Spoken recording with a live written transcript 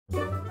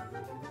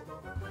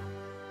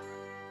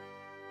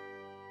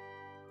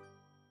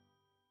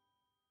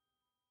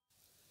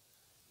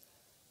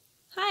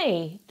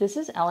Hi, this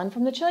is Ellen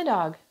from the Chili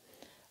Dog.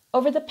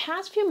 Over the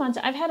past few months,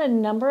 I've had a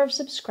number of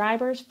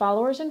subscribers,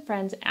 followers, and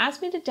friends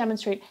ask me to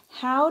demonstrate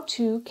how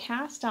to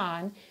cast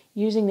on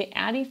using the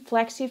Addi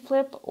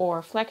FlexiFlip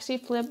or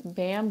FlexiFlip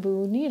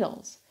Bamboo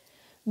Needles.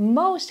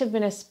 Most have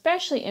been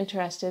especially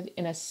interested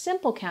in a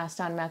simple cast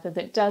on method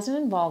that doesn't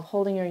involve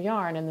holding your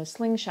yarn in the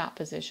slingshot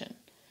position.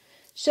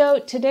 So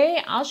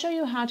today I'll show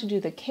you how to do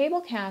the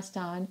cable cast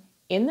on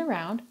in the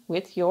round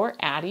with your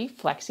Addi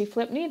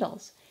FlexiFlip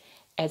needles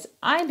as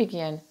I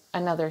begin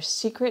another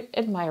secret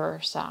admirer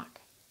sock.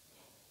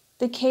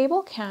 The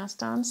cable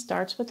cast on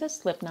starts with a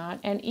slip knot,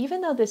 and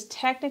even though this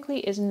technically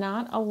is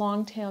not a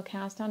long tail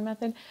cast on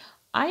method,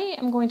 I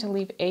am going to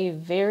leave a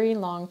very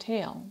long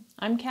tail.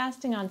 I'm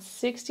casting on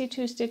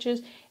 62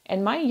 stitches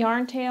and my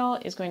yarn tail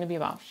is going to be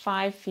about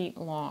 5 feet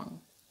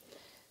long.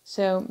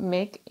 So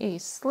make a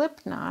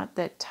slip knot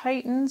that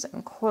tightens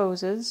and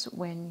closes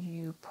when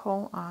you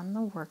pull on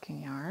the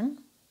working yarn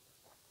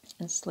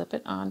and slip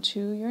it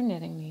onto your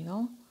knitting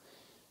needle.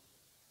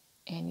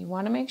 And you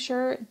want to make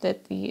sure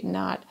that the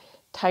knot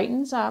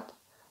tightens up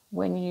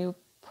when you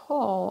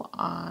pull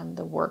on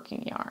the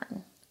working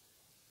yarn.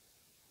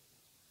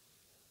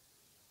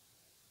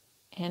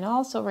 And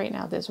also right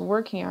now this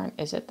working yarn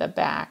is at the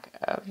back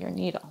of your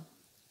needle.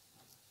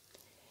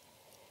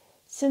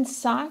 Since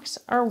socks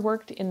are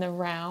worked in the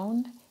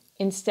round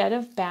instead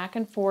of back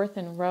and forth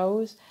in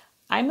rows,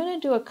 I'm going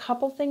to do a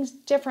couple things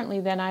differently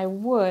than I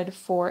would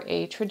for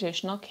a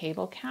traditional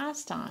cable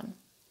cast on.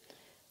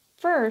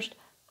 First,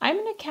 I'm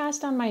going to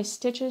cast on my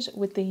stitches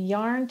with the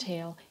yarn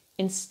tail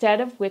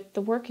instead of with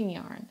the working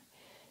yarn.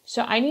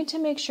 So I need to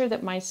make sure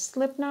that my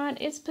slip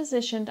knot is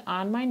positioned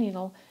on my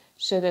needle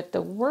so that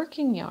the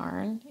working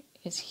yarn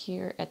is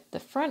here at the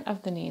front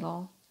of the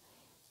needle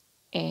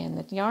and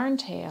the yarn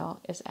tail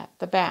is at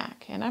the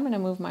back. And I'm going to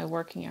move my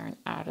working yarn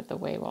out of the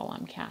way while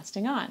I'm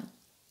casting on.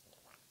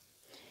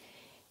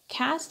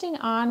 Casting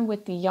on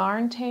with the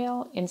yarn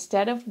tail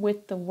instead of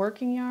with the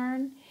working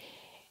yarn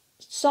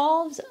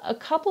solves a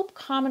couple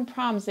common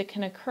problems that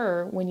can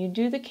occur when you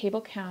do the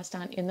cable cast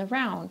on in the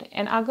round,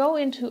 and I'll go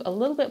into a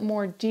little bit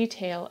more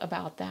detail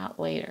about that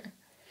later.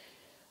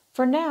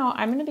 For now,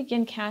 I'm going to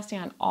begin casting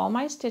on all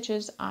my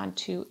stitches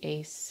onto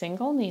a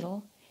single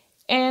needle,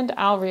 and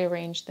I'll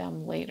rearrange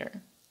them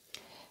later.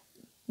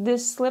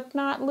 This slip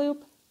knot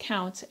loop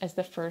counts as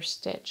the first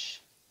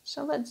stitch.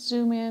 So let's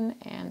zoom in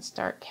and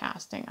start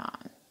casting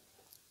on.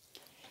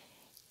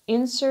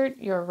 Insert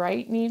your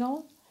right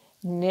needle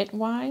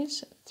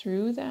knitwise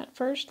through that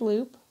first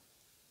loop.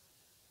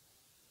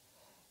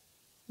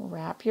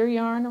 Wrap your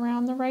yarn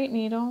around the right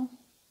needle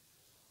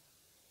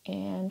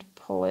and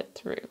pull it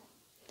through.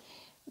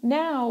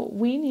 Now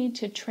we need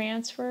to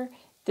transfer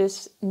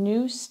this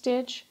new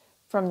stitch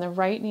from the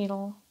right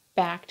needle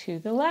back to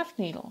the left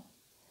needle.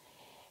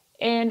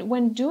 And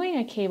when doing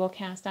a cable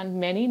cast on,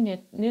 many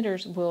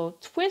knitters will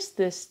twist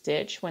this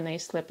stitch when they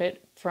slip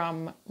it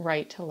from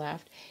right to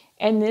left,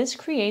 and this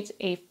creates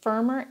a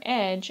firmer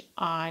edge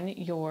on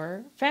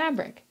your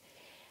fabric.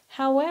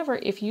 However,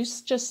 if you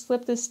just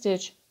slip the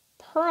stitch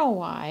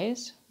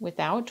purlwise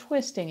without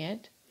twisting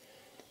it,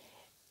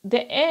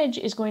 the edge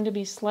is going to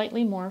be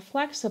slightly more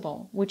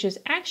flexible, which is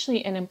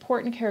actually an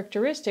important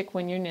characteristic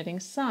when you're knitting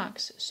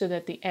socks so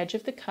that the edge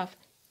of the cuff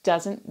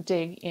doesn't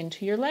dig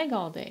into your leg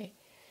all day.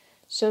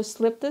 So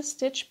slip the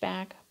stitch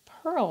back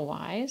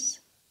purlwise,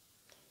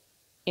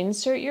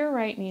 insert your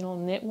right needle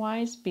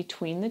knitwise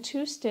between the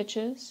two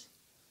stitches,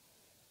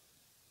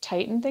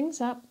 tighten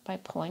things up by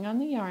pulling on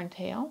the yarn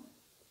tail,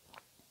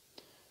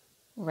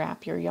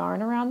 wrap your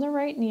yarn around the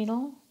right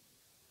needle,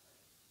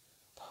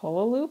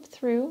 pull a loop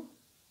through,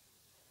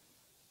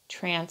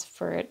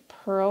 transfer it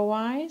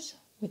purlwise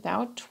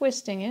without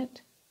twisting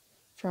it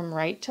from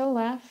right to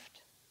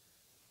left,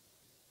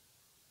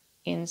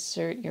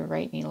 insert your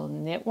right needle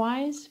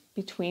knitwise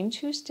between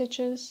two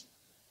stitches,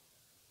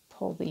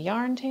 pull the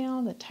yarn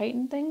tail to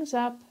tighten things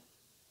up,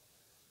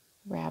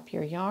 wrap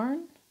your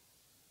yarn,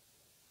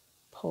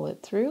 pull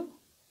it through,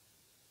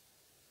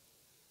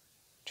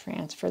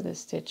 transfer the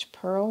stitch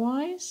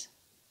purlwise,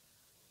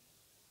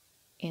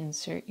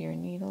 insert your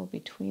needle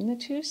between the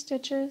two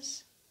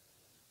stitches,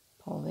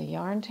 pull the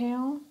yarn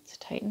tail to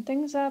tighten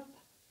things up,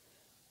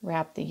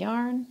 wrap the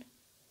yarn,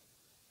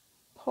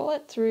 pull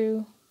it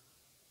through,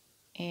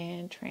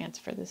 and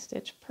transfer the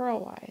stitch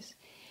purlwise.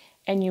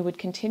 And you would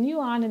continue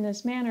on in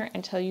this manner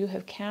until you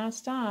have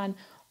cast on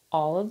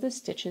all of the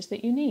stitches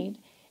that you need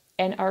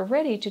and are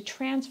ready to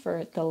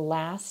transfer the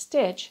last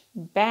stitch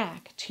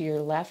back to your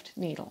left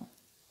needle.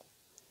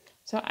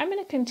 So I'm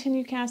going to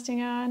continue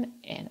casting on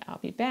and I'll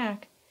be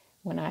back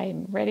when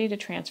I'm ready to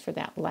transfer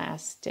that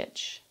last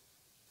stitch.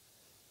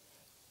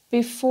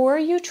 Before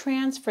you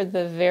transfer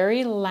the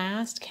very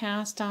last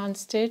cast on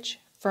stitch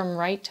from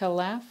right to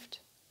left,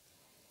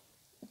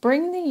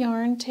 bring the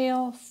yarn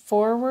tail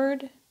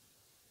forward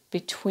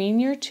between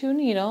your two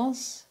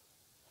needles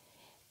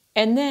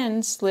and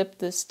then slip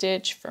the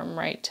stitch from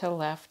right to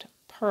left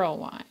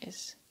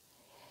purlwise.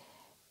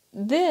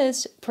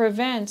 This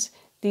prevents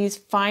these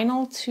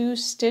final 2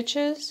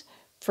 stitches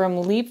from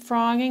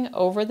leapfrogging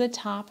over the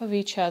top of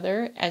each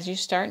other as you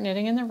start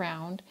knitting in the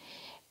round.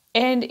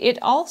 And it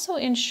also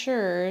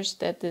ensures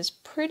that this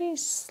pretty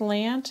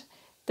slant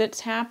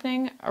that's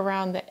happening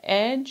around the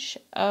edge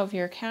of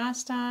your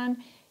cast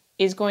on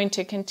is going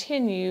to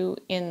continue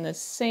in the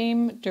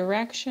same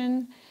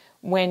direction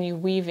when you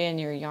weave in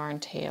your yarn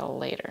tail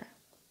later.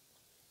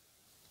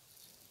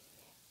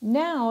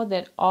 Now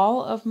that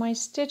all of my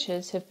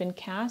stitches have been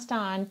cast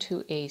on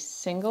to a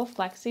single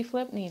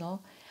FlexiFlip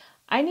needle,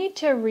 I need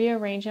to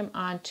rearrange them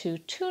onto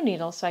 2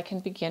 needles so I can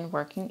begin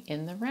working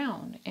in the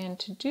round. And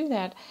to do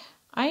that,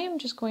 I am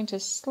just going to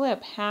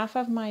slip half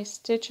of my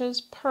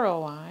stitches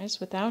purlwise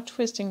without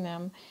twisting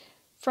them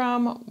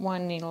from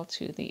one needle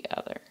to the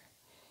other.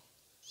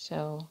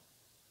 So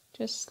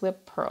just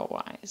slip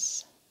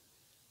purlwise.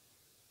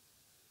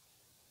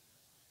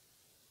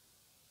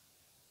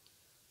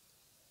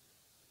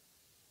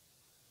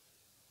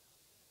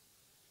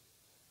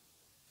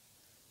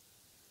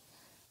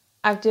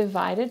 I've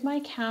divided my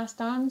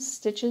cast on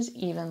stitches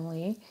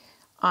evenly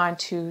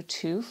onto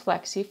 2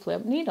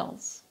 FlexiFlip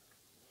needles.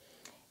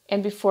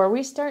 And before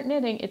we start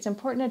knitting, it's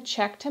important to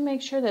check to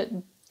make sure that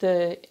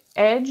the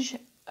edge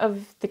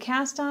of the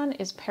cast on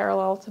is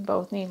parallel to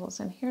both needles.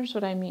 And here's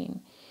what I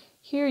mean.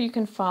 Here you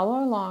can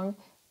follow along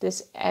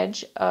this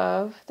edge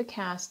of the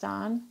cast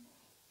on,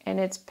 and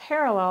it's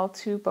parallel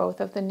to both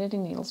of the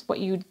knitting needles. What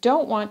you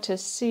don't want to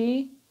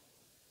see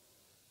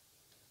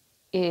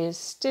is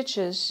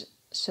stitches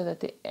so that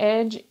the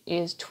edge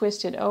is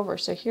twisted over.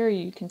 So here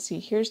you can see,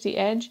 here's the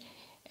edge,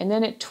 and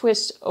then it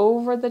twists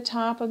over the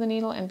top of the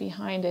needle and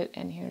behind it,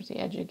 and here's the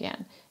edge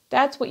again.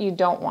 That's what you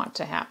don't want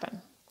to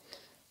happen.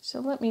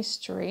 So let me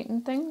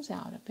straighten things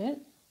out a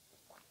bit,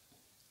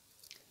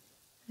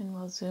 and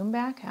we'll zoom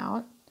back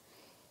out.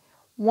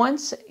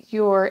 Once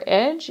your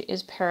edge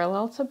is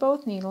parallel to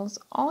both needles,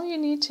 all you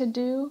need to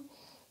do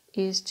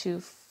is to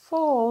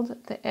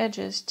fold the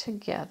edges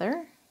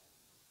together.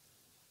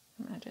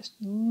 I'm going to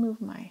just move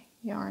my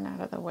yarn out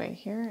of the way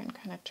here and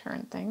kind of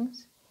turn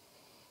things.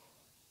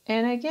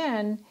 And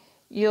again,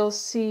 you'll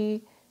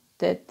see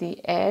that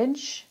the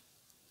edge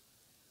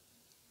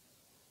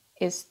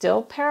is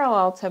still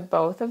parallel to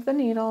both of the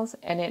needles,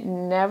 and it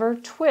never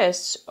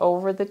twists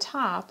over the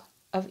top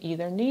of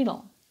either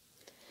needle.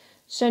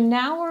 So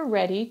now we're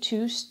ready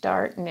to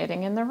start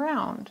knitting in the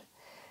round.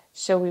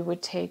 So we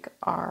would take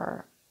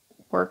our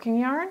working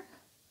yarn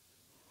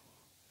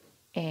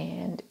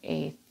and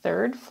a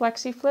 3rd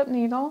FlexiFlip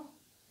needle,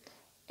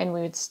 and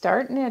we would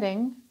start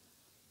knitting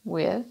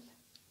with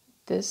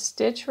this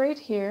stitch right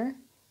here,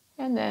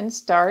 and then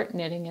start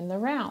knitting in the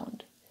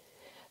round.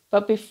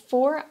 But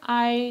before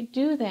I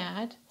do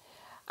that,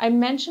 I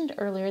mentioned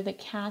earlier that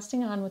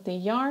casting on with the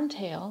yarn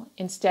tail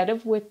instead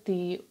of with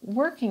the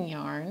working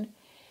yarn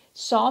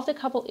solved a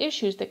couple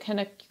issues that can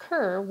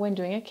occur when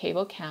doing a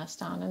cable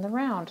cast on in the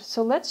round.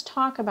 So let's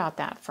talk about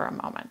that for a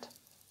moment.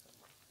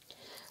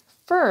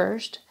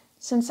 First,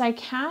 since I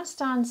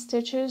cast on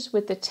stitches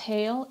with the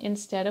tail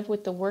instead of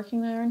with the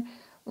working yarn,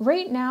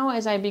 right now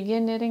as I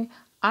begin knitting,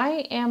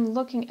 I am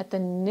looking at the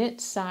knit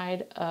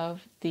side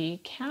of the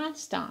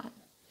cast on.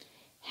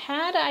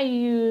 Had I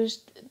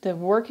used the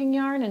working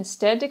yarn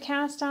instead to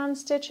cast on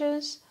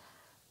stitches,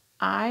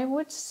 I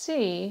would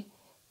see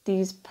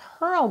these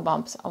purl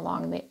bumps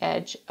along the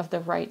edge of the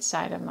right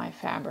side of my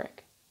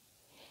fabric.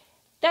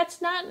 That's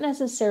not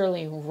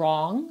necessarily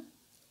wrong,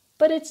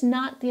 but it's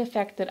not the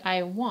effect that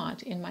I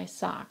want in my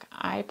sock.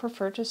 I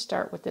prefer to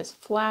start with this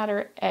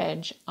flatter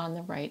edge on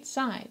the right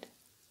side.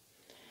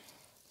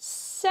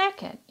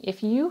 Second,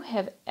 if you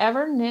have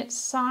ever knit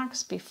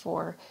socks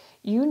before,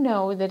 you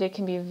know that it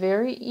can be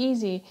very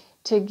easy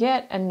to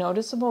get a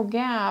noticeable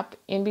gap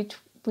in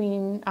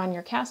between on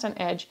your cast on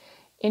edge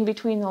in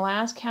between the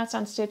last cast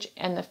on stitch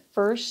and the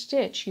first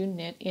stitch you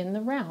knit in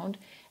the round,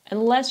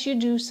 unless you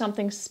do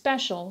something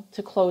special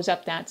to close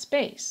up that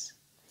space.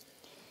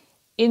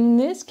 In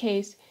this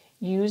case,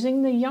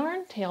 using the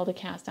yarn tail to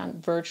cast on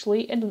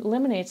virtually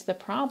eliminates the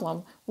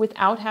problem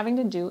without having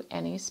to do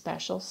any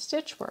special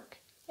stitch work.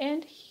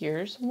 And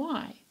here's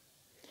why.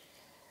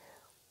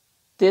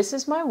 This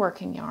is my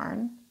working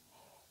yarn,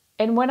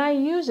 and when I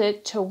use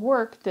it to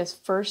work this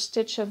first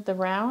stitch of the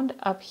round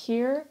up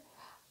here,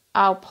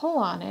 I'll pull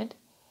on it,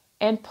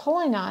 and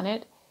pulling on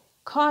it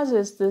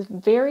causes the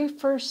very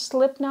first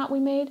slip knot we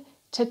made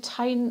to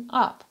tighten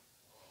up.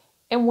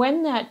 And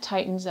when that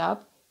tightens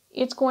up,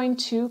 it's going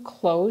to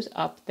close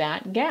up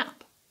that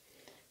gap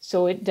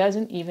so it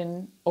doesn't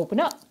even open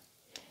up.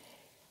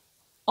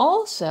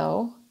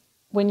 Also,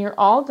 when you're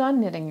all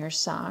done knitting your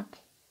sock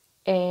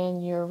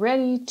and you're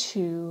ready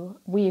to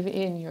weave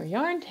in your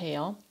yarn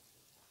tail,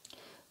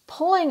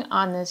 pulling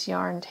on this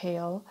yarn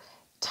tail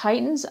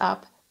tightens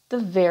up the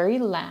very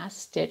last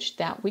stitch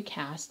that we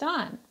cast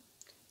on.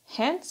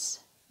 Hence,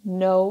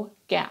 no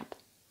gap.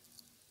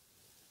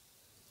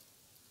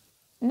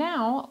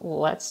 Now,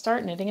 let's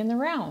start knitting in the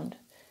round.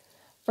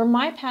 For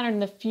my pattern,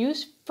 the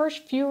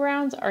first few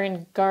rounds are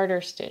in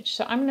garter stitch,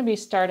 so I'm going to be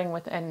starting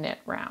with a knit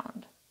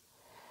round.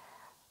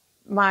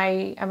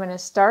 I'm going to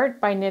start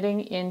by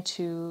knitting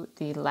into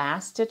the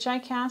last stitch I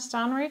cast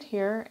on right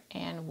here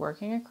and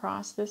working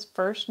across this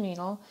first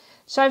needle.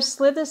 So I've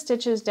slid the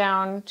stitches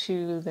down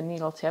to the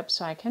needle tip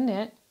so I can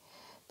knit.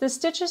 The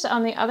stitches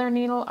on the other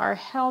needle are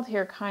held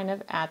here kind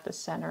of at the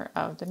center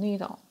of the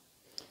needle.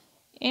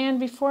 And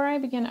before I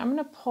begin, I'm going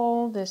to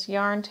pull this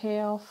yarn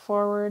tail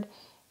forward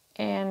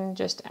and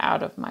just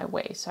out of my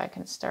way so I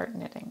can start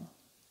knitting.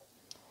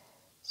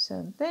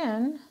 So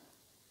then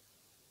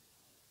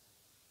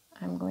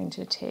I'm going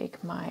to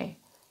take my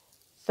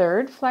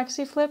third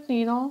FlexiFlip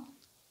needle,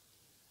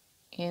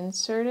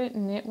 insert it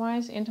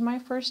knitwise into my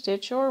first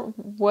stitch or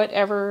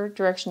whatever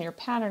direction your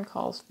pattern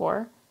calls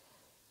for.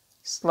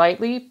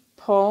 Slightly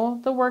pull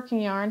the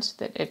working yarn so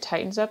that it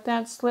tightens up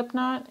that slip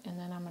knot, and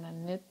then I'm going to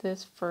knit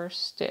this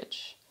first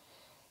stitch.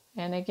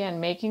 And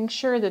again, making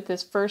sure that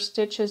this first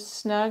stitch is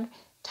snug,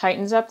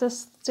 tightens up the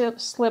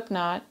slip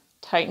knot,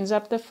 tightens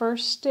up the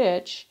first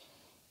stitch,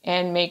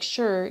 and make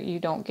sure you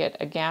don't get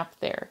a gap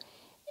there.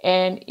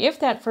 And if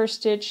that first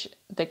stitch,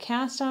 the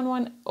cast on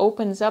one,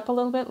 opens up a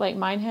little bit like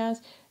mine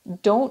has,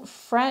 don't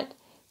fret,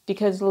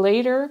 because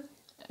later,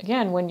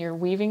 again, when you're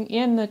weaving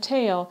in the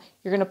tail,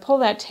 you're going to pull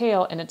that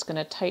tail and it's going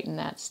to tighten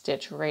that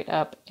stitch right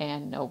up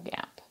and no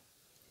gap.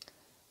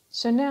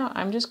 So now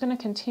I'm just going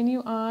to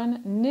continue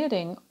on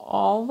knitting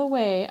all the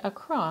way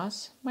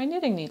across my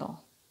knitting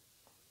needle.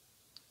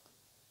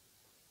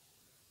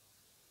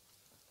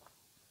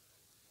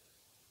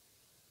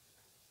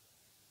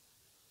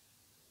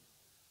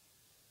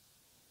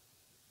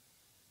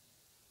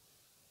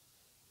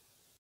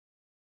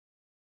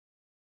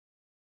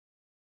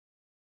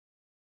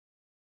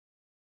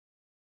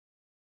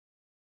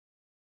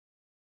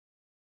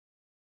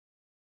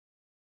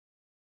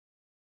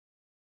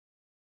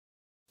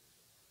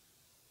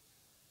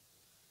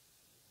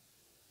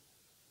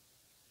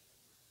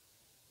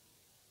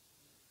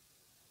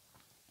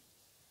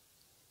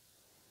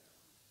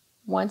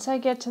 Once I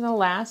get to the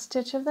last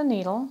stitch of the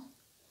needle,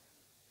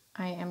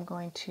 I am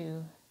going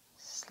to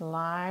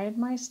slide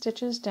my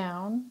stitches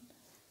down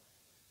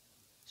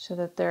so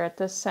that they're at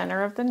the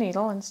center of the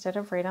needle instead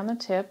of right on the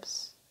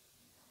tips.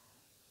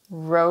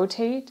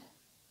 Rotate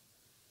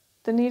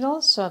the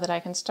needle so that I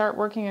can start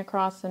working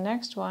across the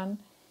next one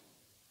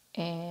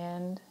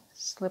and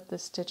slip the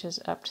stitches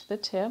up to the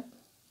tip.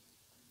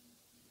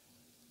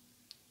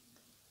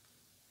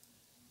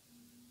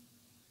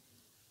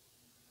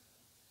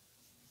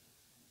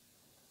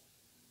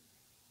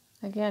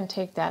 Again,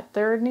 take that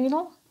third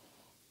needle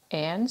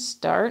and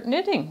start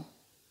knitting.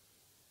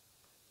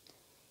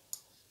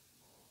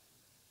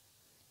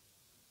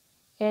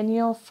 And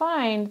you'll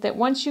find that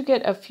once you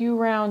get a few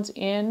rounds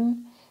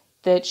in,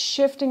 that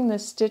shifting the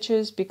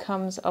stitches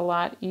becomes a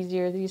lot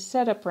easier. These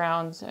setup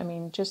rounds, I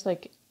mean, just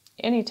like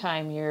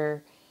anytime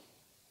you're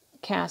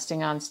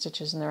casting on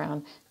stitches in the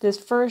round, this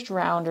first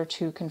round or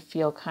two can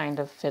feel kind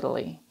of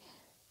fiddly.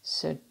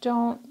 So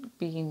don't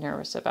be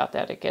nervous about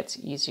that. It gets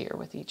easier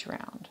with each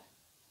round.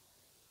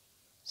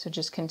 So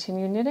just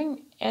continue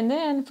knitting, and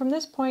then from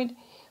this point,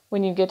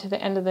 when you get to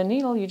the end of the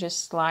needle, you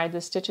just slide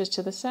the stitches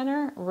to the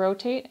center,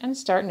 rotate, and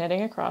start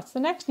knitting across the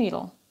next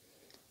needle.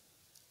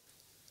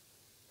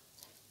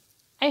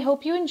 I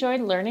hope you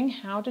enjoyed learning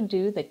how to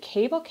do the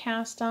cable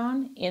cast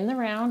on in the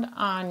round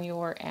on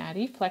your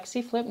Addi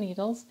FlexiFlip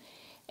needles.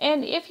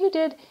 And if you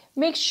did,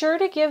 make sure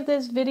to give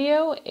this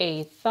video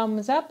a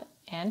thumbs up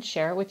and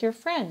share it with your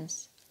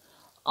friends.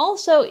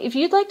 Also, if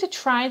you'd like to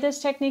try this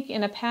technique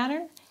in a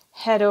pattern,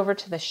 head over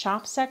to the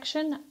shop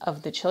section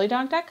of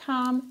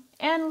thechillydog.com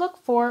and look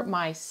for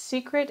my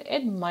secret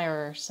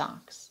admirer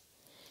socks.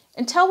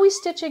 Until we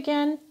stitch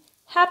again,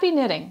 happy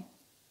knitting!